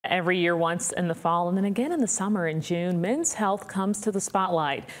Every year once in the fall and then again in the summer in June, men's health comes to the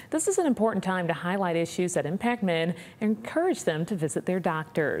spotlight. This is an important time to highlight issues that impact men and encourage them to visit their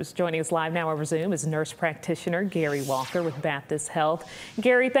doctors. Joining us live now over Zoom is nurse practitioner Gary Walker with Baptist Health.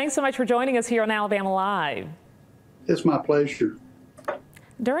 Gary, thanks so much for joining us here on Alabama Live. It's my pleasure.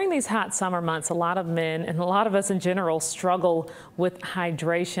 During these hot summer months, a lot of men and a lot of us in general struggle with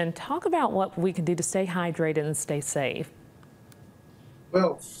hydration. Talk about what we can do to stay hydrated and stay safe.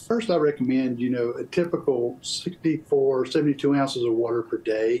 Well, first I recommend, a typical 64, 72 ounces of water per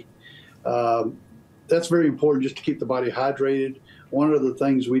day. That's very important just to keep the body hydrated. One of the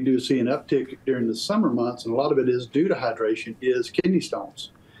things we do see an uptick during the summer months, and a lot of it is due to hydration, is kidney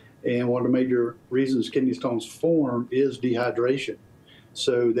stones. And one of the major reasons kidney stones form is dehydration.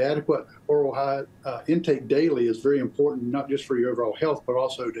 So the adequate oral intake daily is very important, not just for your overall health, but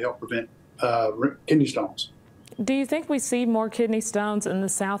also to help prevent kidney stones. Do you think we see more kidney stones in the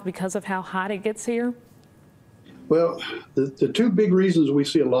South because of how hot it gets here? Well, the two big reasons we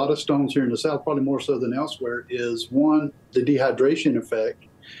see a lot of stones here in the South, probably more so than elsewhere, is one, the dehydration effect,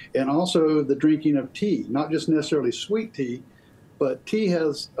 and also the drinking of tea, not just necessarily sweet tea, but tea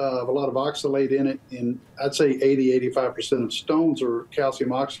has a lot of oxalate in it, and I'd say 80–85% of stones are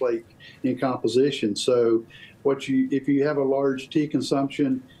calcium oxalate in composition. So if you have a large tea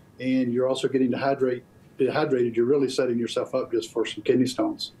consumption and you're also getting dehydrated, you're really setting yourself up just for some kidney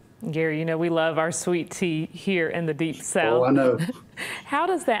stones. Gary, we love our sweet tea here in the Deep South. Oh, I know. How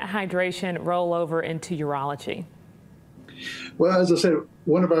does that hydration roll over into urology? Well, as I said,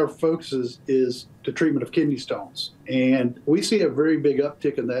 one of our focuses is the treatment of kidney stones. And we see a very big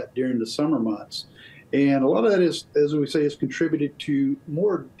uptick in that during the summer months. And a lot of that is, as we say, is contributed to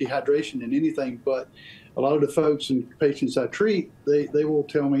more dehydration than anything. But a lot of the folks and patients I treat, they will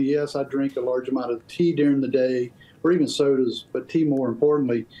tell me, yes, I drink a large amount of tea during the day, or even sodas, but tea more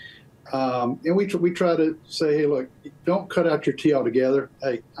importantly. And we try to say, hey, look, don't cut out your tea altogether.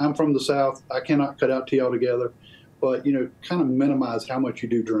 Hey, I'm from the South. I cannot cut out tea altogether. But, kind of minimize how much you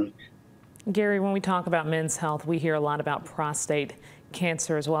do drink. Gary, when we talk about men's health, we hear a lot about prostate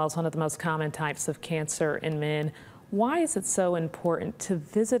cancer as well as one of the most common types of cancer in men. Why is it so important to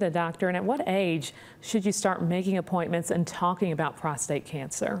visit a doctor, and at what age should you start making appointments and talking about prostate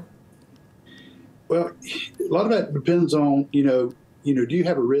cancer? Well, a lot of that depends on, do you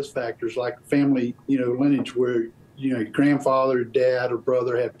have a risk factors like family, lineage where, your grandfather, dad, or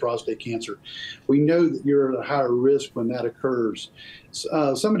brother had prostate cancer. We know that you're at a higher risk when that occurs.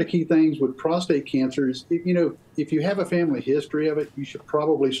 Some of the key things with prostate cancer is, if you have a family history of it, you should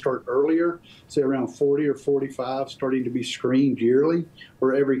probably start earlier, say around 40 or 45, starting to be screened yearly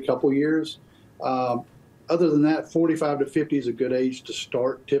or every couple years. Other than that, 45 to 50 is a good age to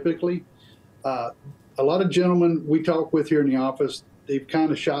start typically. A lot of gentlemen we talk with here in the office, they've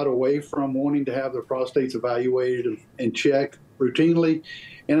kind of shied away from wanting to have their prostates evaluated and checked routinely.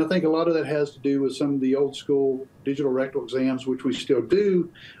 And I think a lot of that has to do with some of the old school digital rectal exams, which we still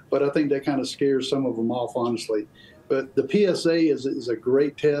do, but I think that kind of scares some of them off, honestly. But the PSA is a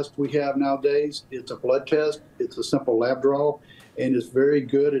great test we have nowadays. It's a blood test. It's a simple lab draw, and it's very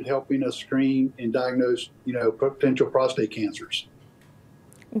good at helping us screen and diagnose, potential prostate cancers.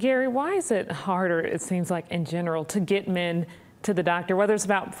 Gary, why is it harder, it seems like in general, to get men to the doctor, whether it's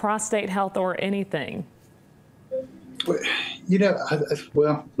about prostate health or anything?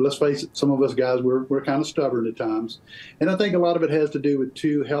 Well, let's face it, some of us guys, we're kind of stubborn at times. And I think a lot of it has to do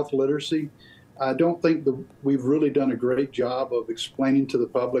with, health literacy. I don't think we've really done a great job of explaining to the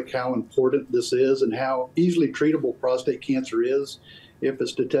public how important this is and how easily treatable prostate cancer is if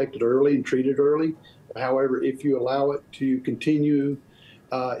it's detected early and treated early. However, if you allow it to continue,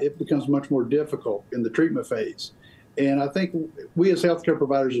 it becomes much more difficult in the treatment phase. And I think we as healthcare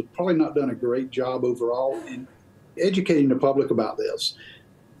providers have probably not done a great job overall in educating the public about this.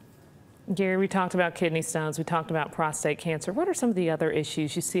 Gary, we talked about kidney stones, we talked about prostate cancer. What are some of the other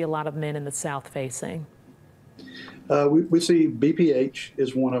issues you see a lot of men in the South facing? We see BPH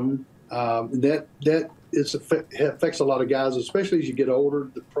is one of them. That affects a lot of guys, especially as you get older.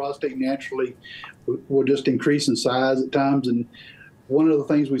 The prostate naturally will just increase in size at times. And one of the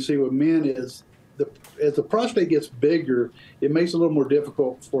things we see with men is as the prostate gets bigger, it makes it a little more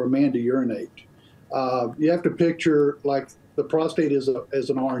difficult for a man to urinate. You have to picture like the prostate is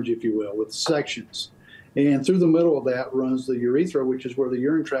an orange, if you will, with sections. And through the middle of that runs the urethra, which is where the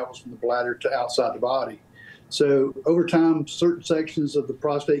urine travels from the bladder to outside the body. So over time, certain sections of the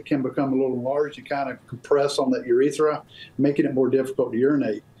prostate can become a little enlarged and kind of compress on that urethra, making it more difficult to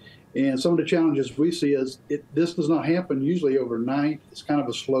urinate. And some of the challenges we see is this does not happen usually overnight. It's kind of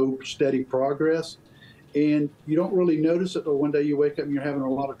a slow, steady progress. and you don't really notice it, or one day you wake up and you're having a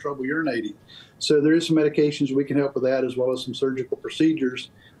lot of trouble urinating. So there is some medications we can help with that, as well as some surgical procedures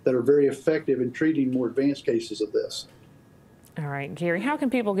that are very effective in treating more advanced cases of this. All right, Gary, how can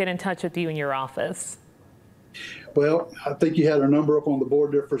people get in touch with you in your office? Well, I think you had our number up on the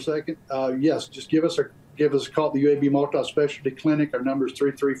board there for a second. Yes, just give us a call at the UAB Multi-Specialty Clinic. Our number is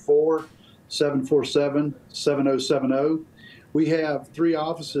 334-747-7070. We have 3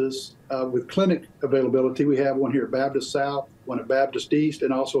 offices with clinic availability. We have one here at Baptist South, one at Baptist East,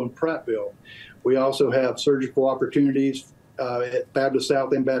 and also in Prattville. We also have surgical opportunities at Baptist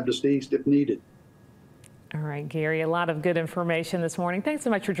South and Baptist East if needed. All right, Gary, a lot of good information this morning. Thanks so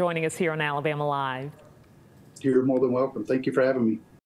much for joining us here on Alabama Live. You're more than welcome. Thank you for having me.